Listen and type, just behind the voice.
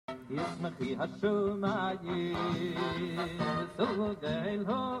ישמחי השמיים סוגל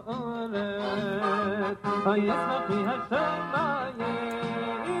הארץ ישמחי השמיים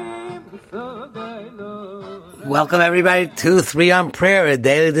סוגל הארץ. Welcome everybody to 3 on Prayer, a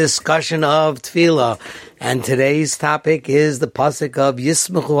daily discussion of Tefillah. And today's topic is the pasuk of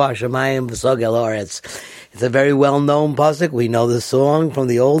Yismachu Hashemayim V'Sogel Haaretz. It's a very well-known pasuk. We know the song from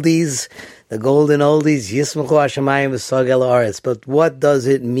the oldies, the golden oldies, Yismachu Hashemayim V'Sogel Haaretz. But what does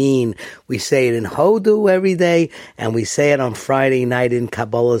it mean? We say it in Hodu every day, and we say it on Friday night in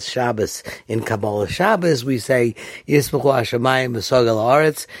Kabbalah Shabbos. In Kabbalah Shabbos, we say Yismachu Hashemayim V'Sogel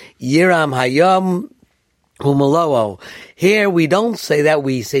Haaretz, Yiram Hayom Humalowo. Here we don't say that.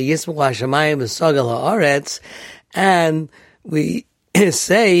 We say Yismachu Hashemayim V'Sogel Haaretz, and we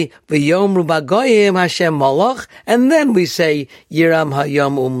say V'Yomru Bagoyim Hashem Malach, and then we say Yiram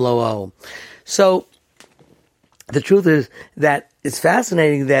Hayom Umlowo. So the truth is that it's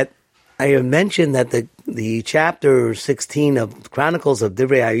fascinating that I have mentioned that the chapter 16 of Chronicles of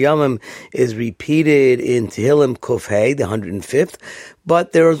Divrei Hayomim is repeated in Tehillim Kuf Hey, the 105th,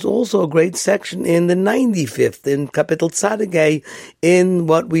 but there is also a great section in the 95th, in Kapitel Tzadikei, in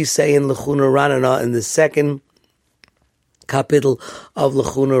what we say in Lechuna Ranana, in the second Kapitel of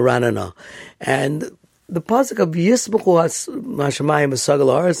Lechuna Ranana. And the pasuk of Yismachu Hashemayim V'Sogel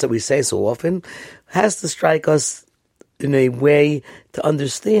Haaretz that we say so often has to strike us in a way to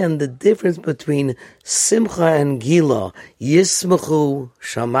understand the difference between Simcha and Gila. Yismachu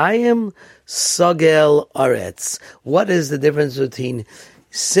Shamayim, Sogel Haaretz. What is the difference between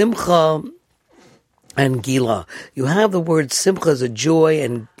Simcha and Gila? You have the word Simcha as a joy,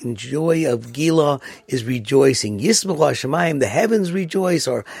 and joy of Gila is rejoicing. Yismachu Hashemayim, the heavens rejoice,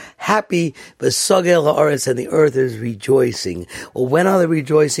 or happy, but Sogel Haaretz, and the earth is rejoicing. Well, when are they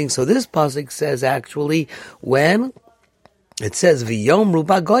rejoicing? So this pasuk says actually when it says, V'yomru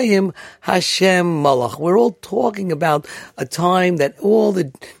bagoyim Hashem malach. We're all talking about a time that all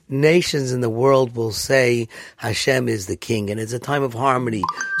the nations in the world will say Hashem is the king, and it's a time of harmony.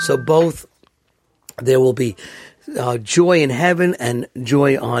 So both there will be joy in heaven and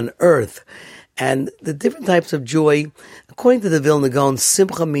joy on earth. And the different types of joy, according to the Vilna Gaon,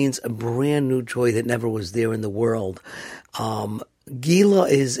 Simcha means a brand new joy that never was there in the world. Gila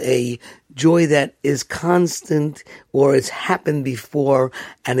is a joy that is constant, or it's happened before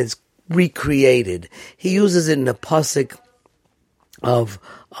and it's recreated. He uses it in a pasuk of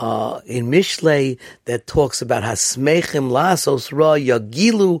in Mishlei that talks about hasmechim lasos ra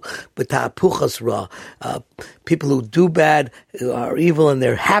yagilu b'ta'apuchas ra. People who do bad are evil and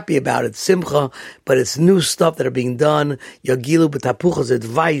they're happy about it, simcha, but it's new stuff that are being done. Yagilu b'ta'apuchas,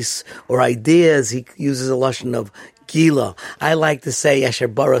 advice or ideas. He uses a lashon of Gila. I like to say Asher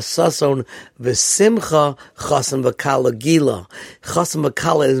bara sason v'simcha chasan v'kala Gila. Chasan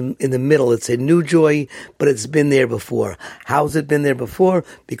v'kala is in the middle. It's a new joy, but it's been there before. How's it been there before?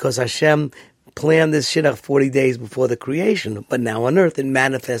 Because Hashem planned this shidduch 40 days before the creation, but now on earth it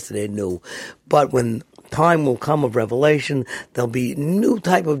manifested anew. But when time will come of revelation, there'll be new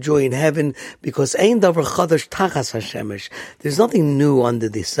type of joy in heaven, because ein davar chadash tachas hashemesh. There's nothing new under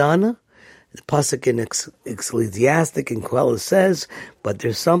the sun. The pasuk in Ecclesiastic in Koheles says, but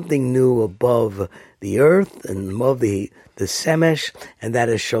there's something new above the earth and above the Semesh, and that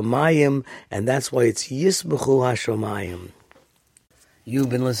is Shomayim, and that's why it's Yismachu HaShomayim. You've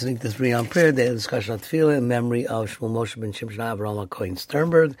been listening to 3 on Prayer, daily discussion of Tefillah, in memory of Shmuel Moshe ben Shimshon Avraham Cohen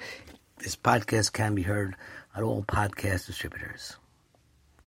Sternberg. This podcast can be heard on all podcast distributors.